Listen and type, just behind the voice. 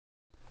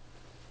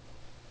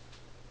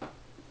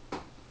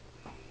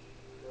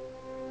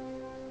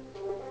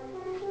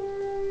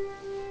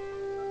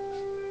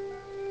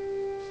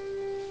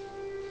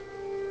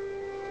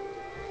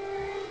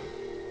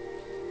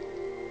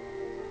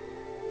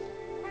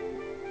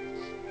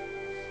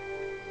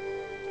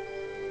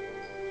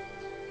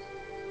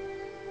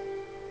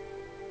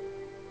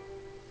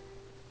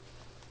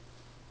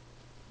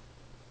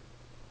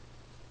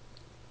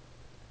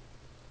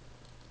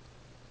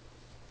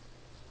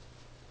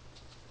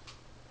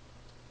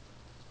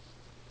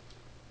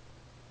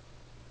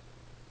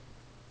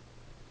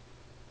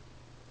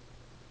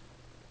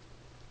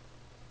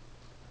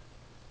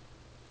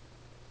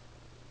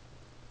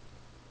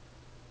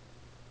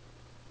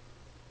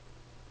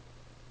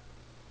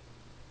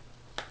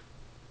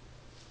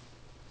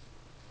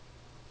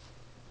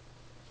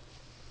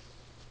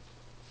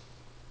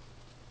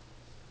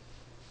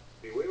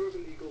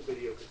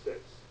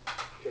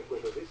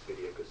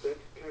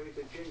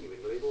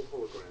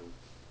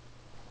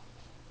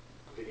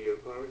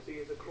piracy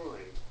is a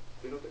crime.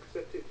 Do not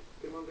accept it.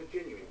 Demand a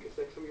genuine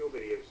cassette from your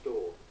video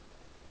store.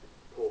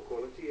 Poor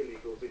quality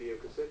illegal video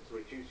cassettes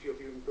reduce your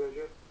viewing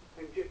pleasure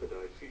and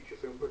jeopardize future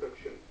film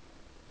production.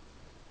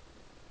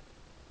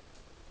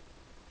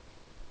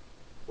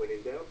 When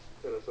in doubt,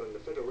 telephone the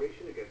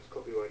Federation Against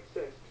Copyright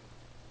Theft,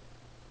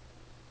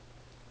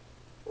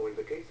 or in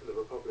the case of the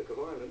Republic of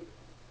Ireland,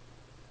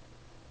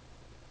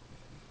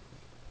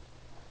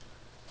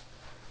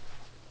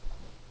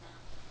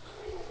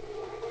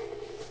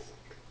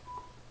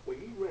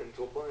 when you rent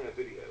or buy a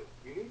video,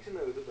 you need to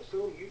know that the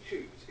film you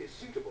choose is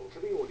suitable to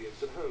the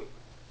audience at home.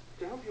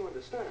 To help you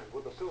understand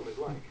what the film is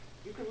like,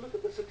 you can look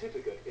at the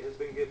certificate it has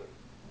been given.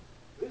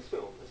 This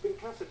film has been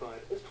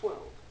classified as 12.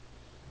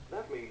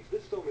 That means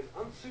this film is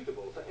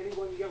unsuitable for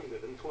anyone younger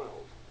than 12.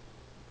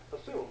 A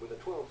film with a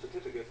 12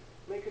 certificate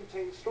may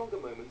contain stronger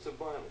moments of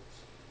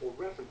violence or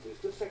references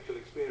to sexual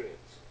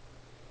experience.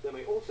 There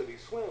may also be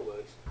swear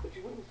words that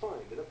you wouldn't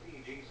find in a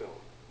PG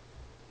film.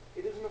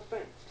 It is an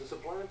offence to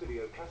supply a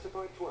video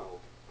classified 12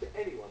 to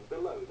anyone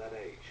below that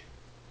age.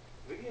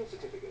 Video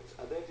certificates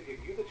are there to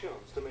give you the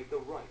chance to make the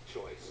right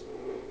choice.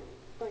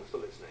 Thanks for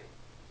listening.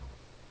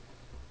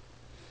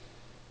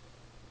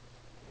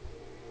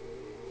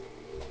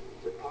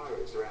 The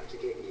pirates are out to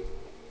get you.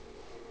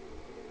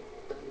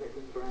 Don't let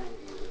them brand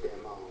you with their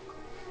mark.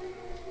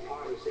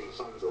 Piracy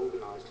funds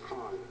organised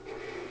crime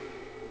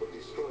and will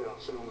destroy our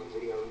film and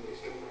video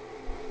industry.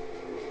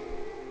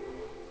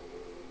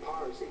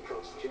 Piracy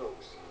costs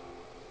jobs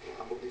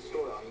and will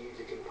destroy our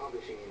music and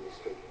publishing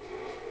industry.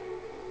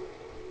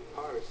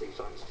 Piracy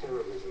funds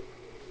terrorism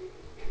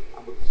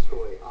and will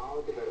destroy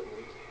our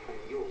development and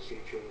your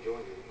future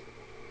enjoyment.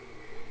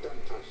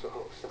 Don't touch the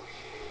hot stuff.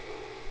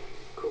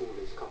 Cool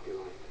is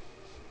copyright.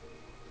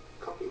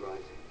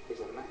 Copyright is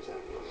a matter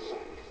of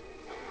fact.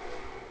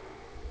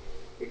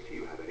 If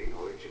you have any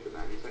knowledge of the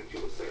manufacture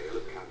or sale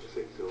of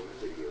counterfeit film and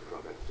video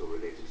products or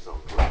related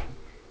software,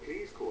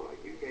 please call our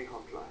UK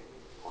hotline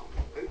on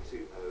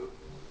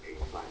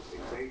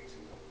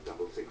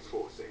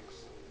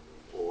 020-8568-6646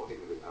 or in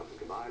the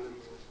Republic of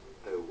Ireland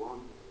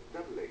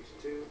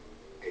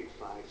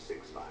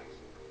 01-882-8565.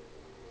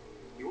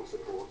 Your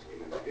support in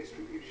the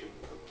distribution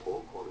of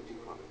poor quality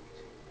product.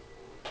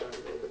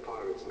 Don't let the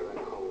pirates burn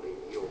a hole in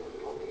your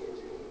pocket.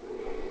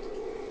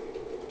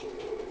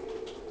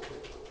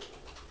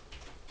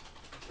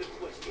 The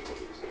question is,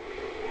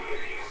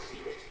 have you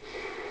seen it?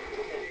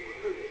 Have you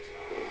heard it?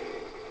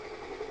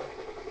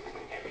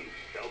 Have you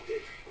felt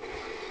it?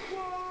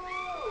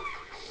 Whoa!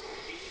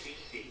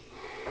 DVD.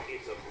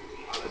 It's a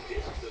movie on a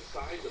disc the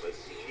size of a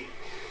CD.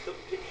 The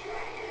picture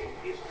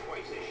is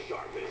twice as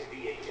sharp as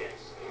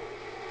VHS.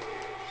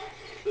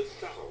 The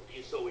sound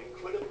is so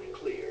incredibly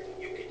clear,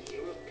 you can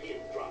hear a pin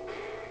drop.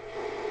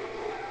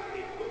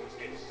 It looks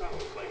and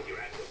sounds like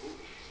you're at the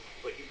movies,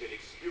 but you can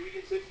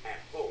experience it at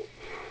home.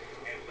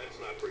 And let's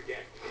not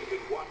forget, you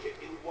can watch it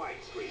in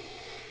widescreen.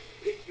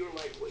 Pick your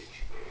language,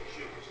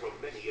 choose from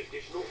many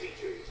additional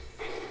features,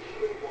 and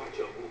even watch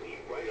a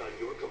movie right on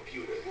your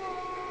computer.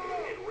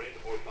 And rent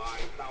or buy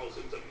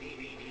thousands of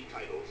DVD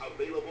titles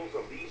available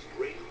from these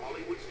great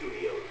Hollywood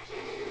studios.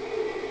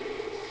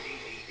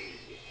 DVD.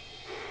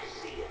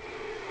 See it.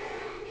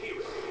 Hear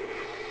it.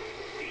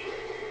 Feel it.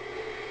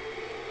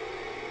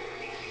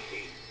 DVD.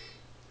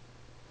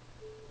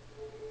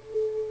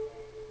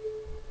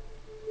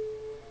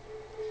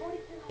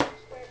 4,200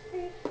 square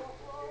feet, 4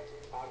 floors.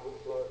 Hardwood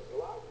floors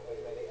throughout, as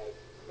many as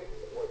 6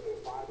 working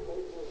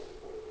fireplaces.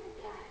 Oh my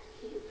God, it's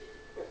huge.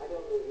 Yes, I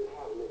don't know if you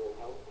have little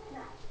help.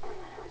 No,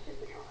 it's just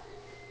the color.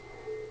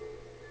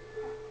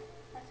 Huh,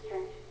 that's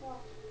strange. Well,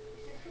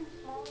 does it seem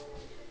smaller than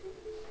it should?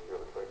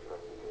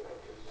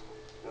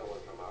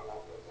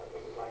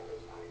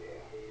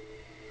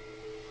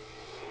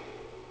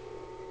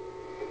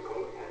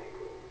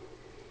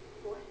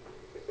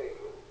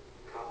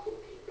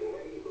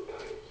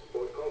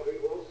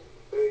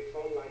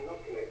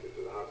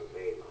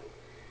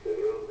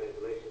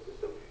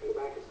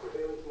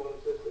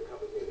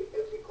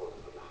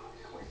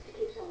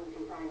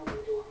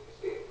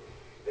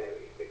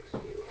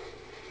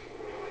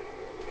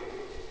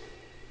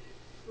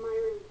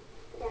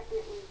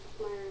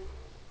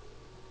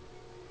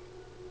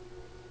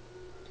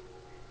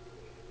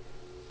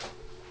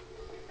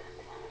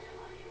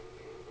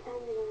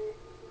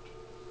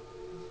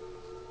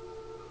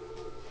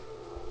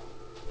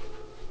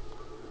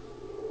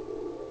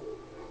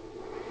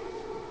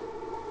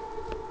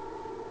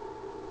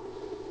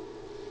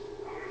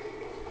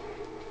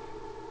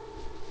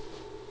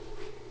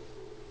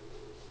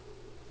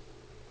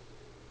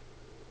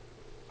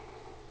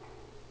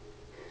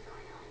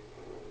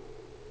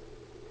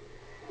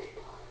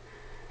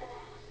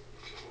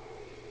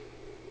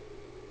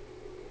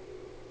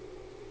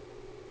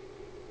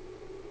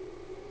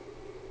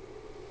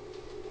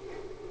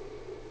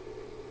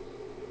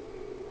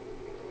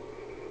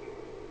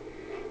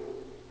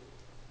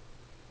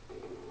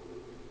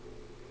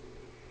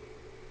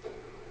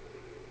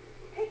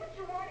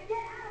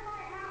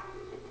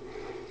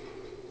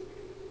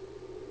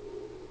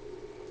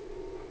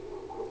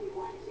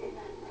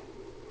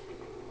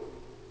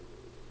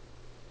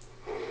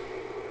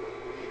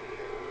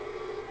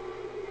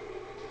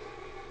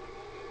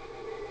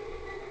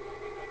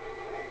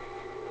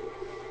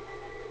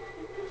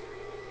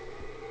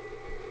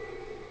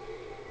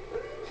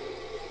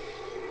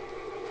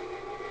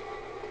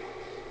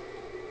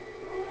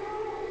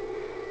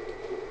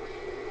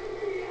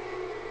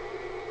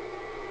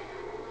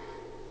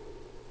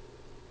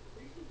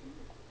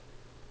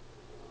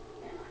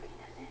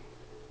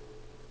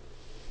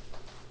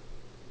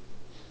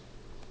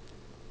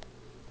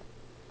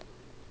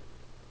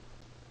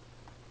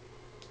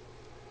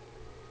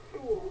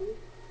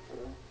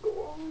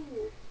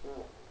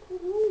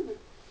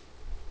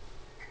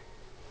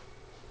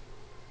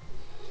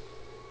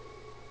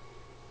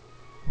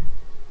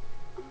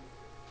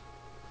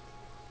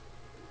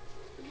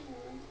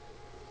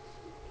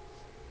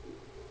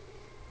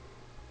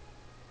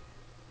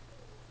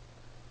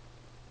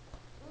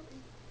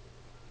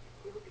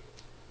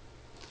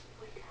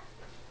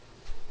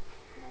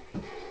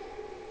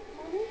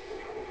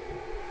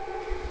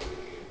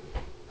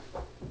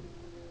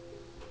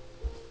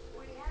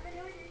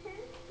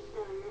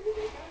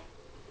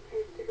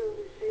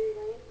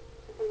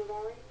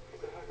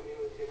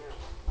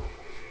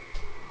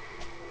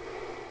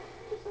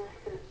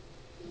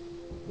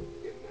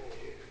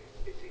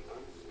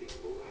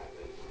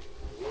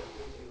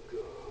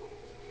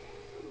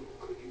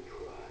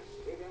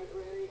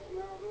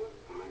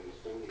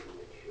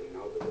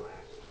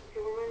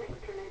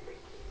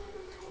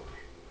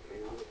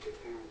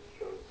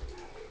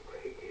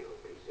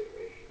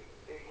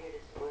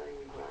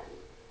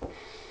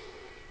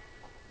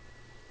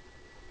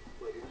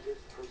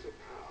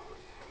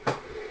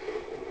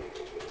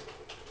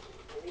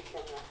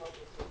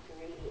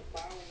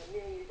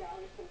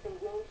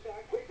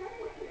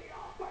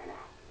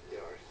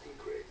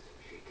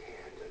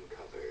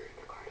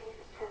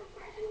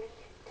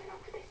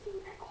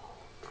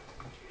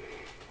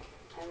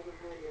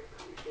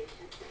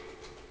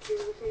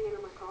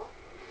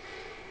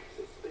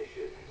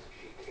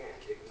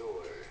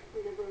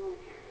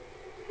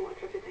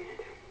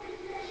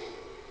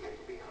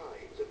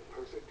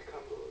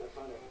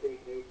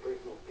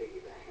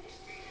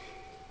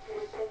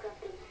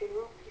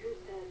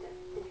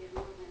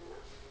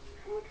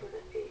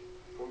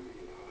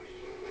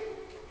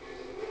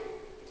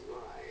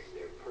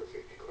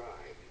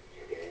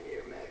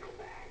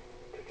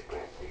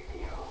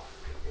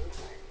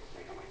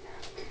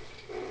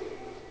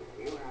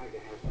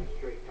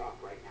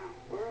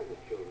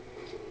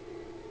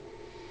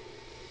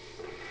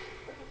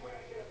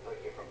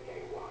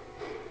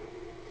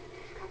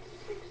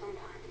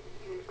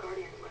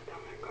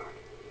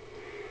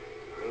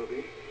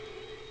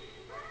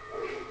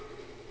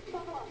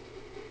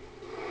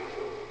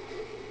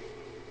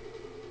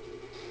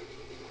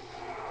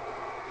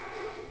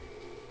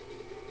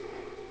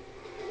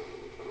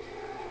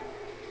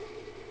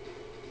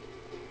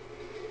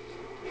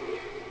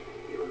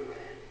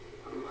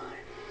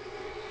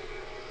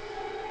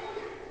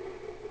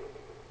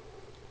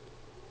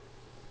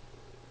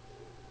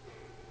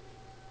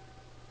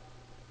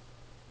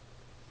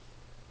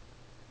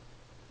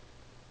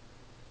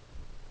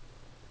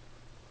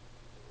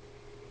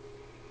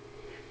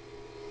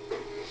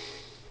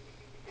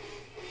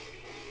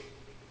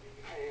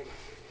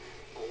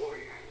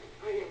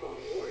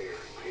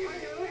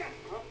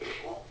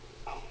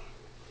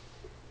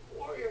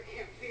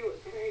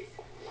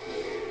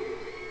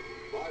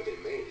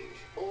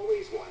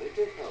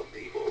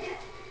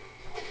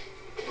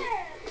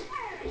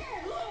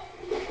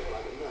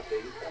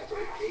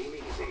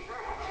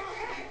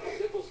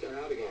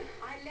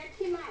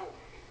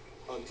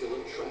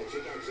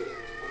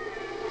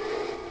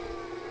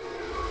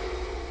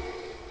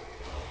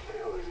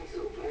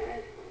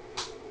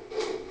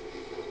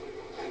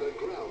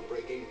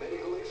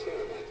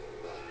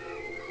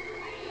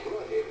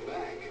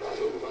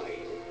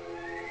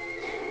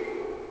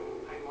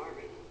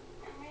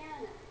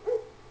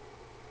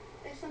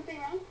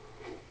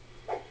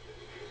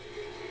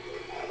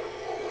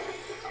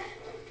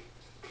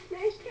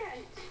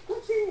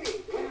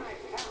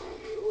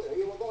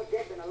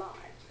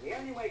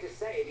 way to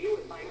save you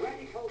is my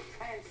radical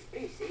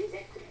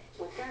transspeciesectomy.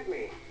 What's that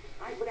mean?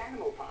 I put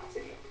animal parts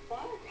in you.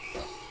 What?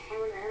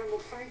 I'm an animal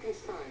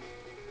Frankenstein.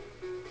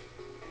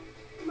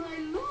 My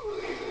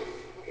lord!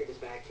 I'll get this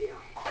back to you.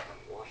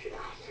 Wash it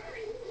out.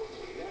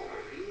 Now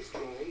he's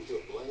trying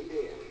to blend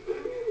in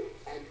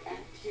and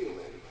act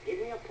human Give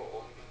me a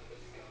pull.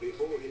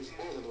 before his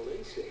animal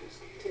instincts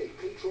take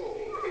control.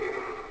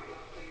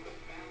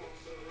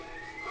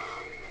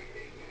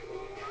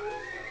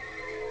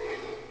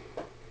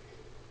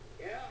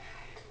 Yeah,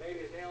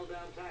 baby's nailed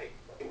down tight.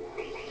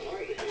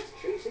 Marvin is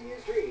chasing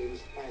his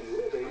dreams and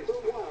living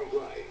the wild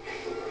life.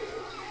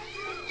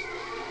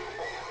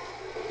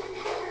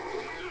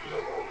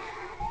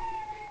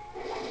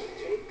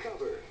 Take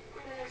cover.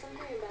 There's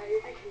something about you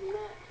I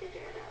cannot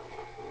figure it out.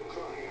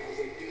 Crime has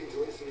a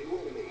dangerous new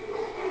enemy.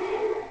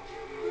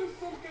 There's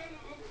some kind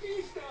of a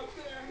beast out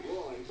there.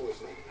 Law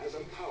enforcement has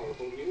a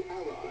powerful new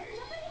ally.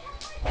 Somebody help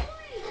my boy!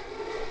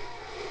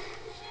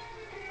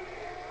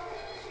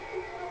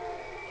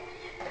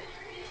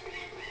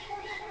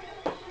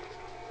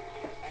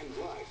 And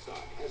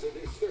livestock has a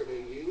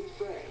disturbing new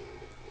friend.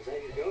 Is that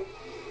your goat?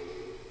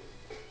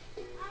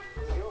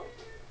 How's it going?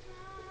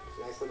 It's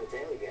a nice little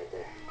tail you got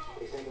there. What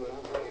do you think of it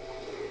on top?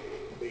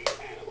 The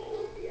animal.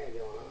 What you got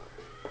going on?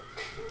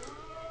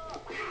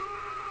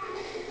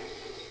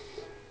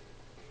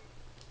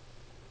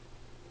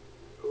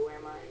 Who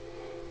am I?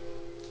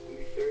 You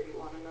sure you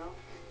want to know?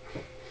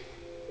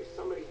 If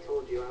somebody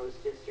told you I was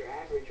just your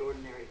average,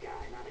 ordinary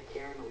guy, not a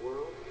care in the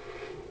world,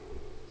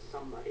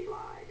 somebody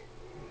lied.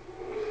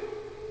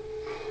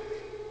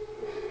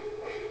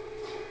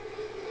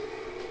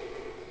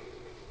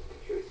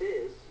 Truth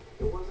is,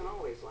 it wasn't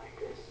always like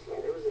this.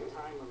 There was a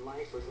time when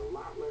life was a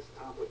lot less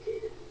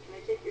complicated. Can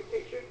I take your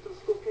picture for the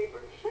school paper?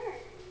 Sure.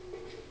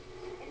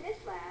 In this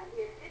lab,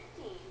 we have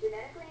 15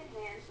 genetically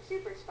enhanced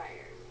super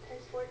spiders.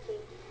 There's 14.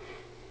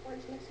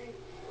 One's missing.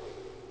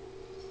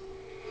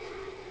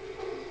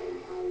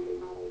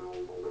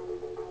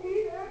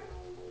 Peter,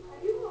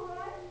 are you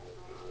alright?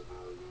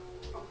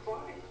 I'm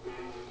fine.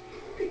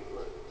 Pete,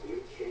 look,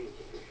 you're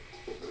changing.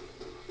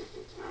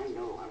 I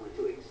know I would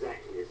do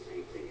exactly the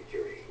same thing at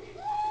your age.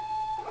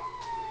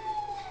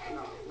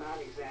 No, not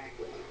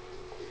exactly.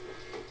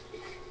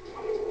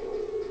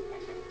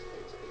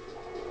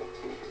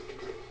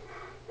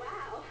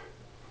 Wow.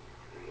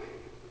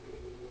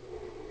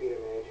 Peter,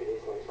 may I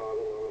introduce my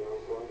father, Norman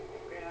Osborn?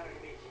 Great honor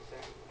to meet you,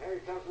 sir. Harry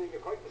tells me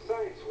you're quite the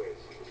science whiz.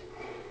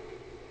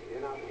 You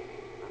know,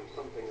 I'm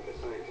something of a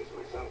scientist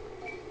myself.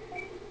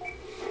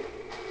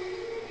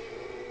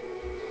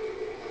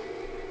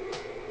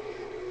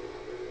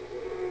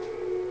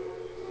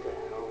 What the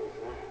hell is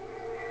that?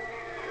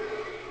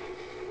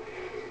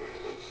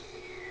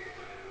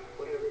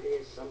 Whatever it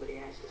is, somebody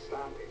has to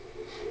stop it.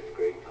 With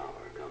great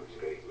power comes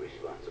great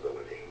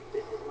responsibility.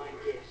 This is my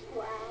gift.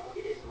 Wow.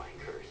 It is my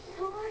curse.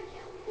 Who are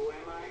you? Who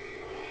am I?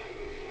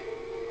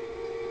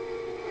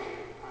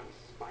 I'm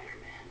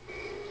Spider-Man.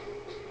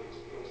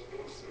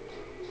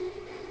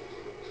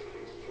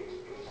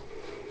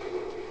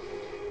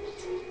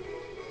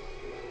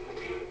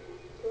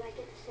 Do I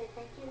get to say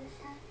thank you this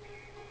time?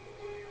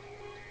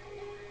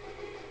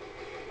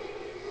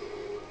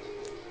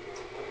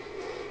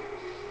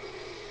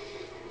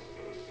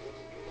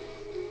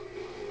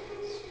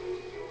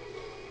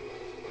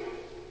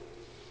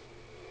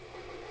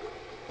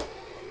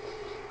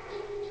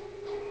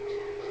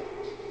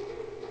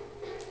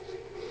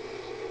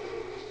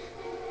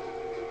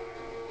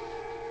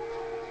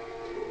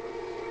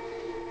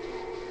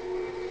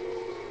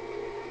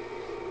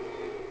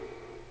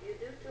 You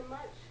do too much.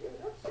 You're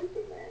not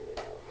Superman, you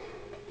know.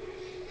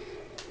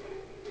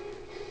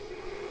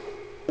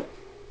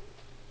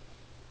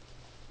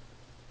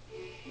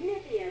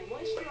 Nivea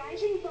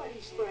moisturizing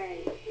body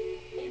spray.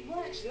 It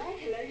works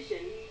like a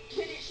lotion,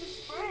 but it's a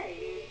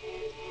spray.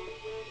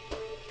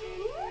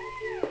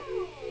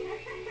 Woo!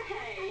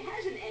 Hey,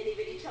 hasn't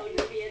anybody told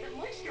Nivea that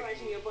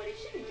moisturizing your body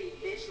shouldn't be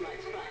this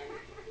much fun?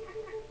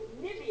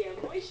 Nivea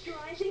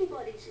moisturizing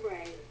body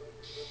spray.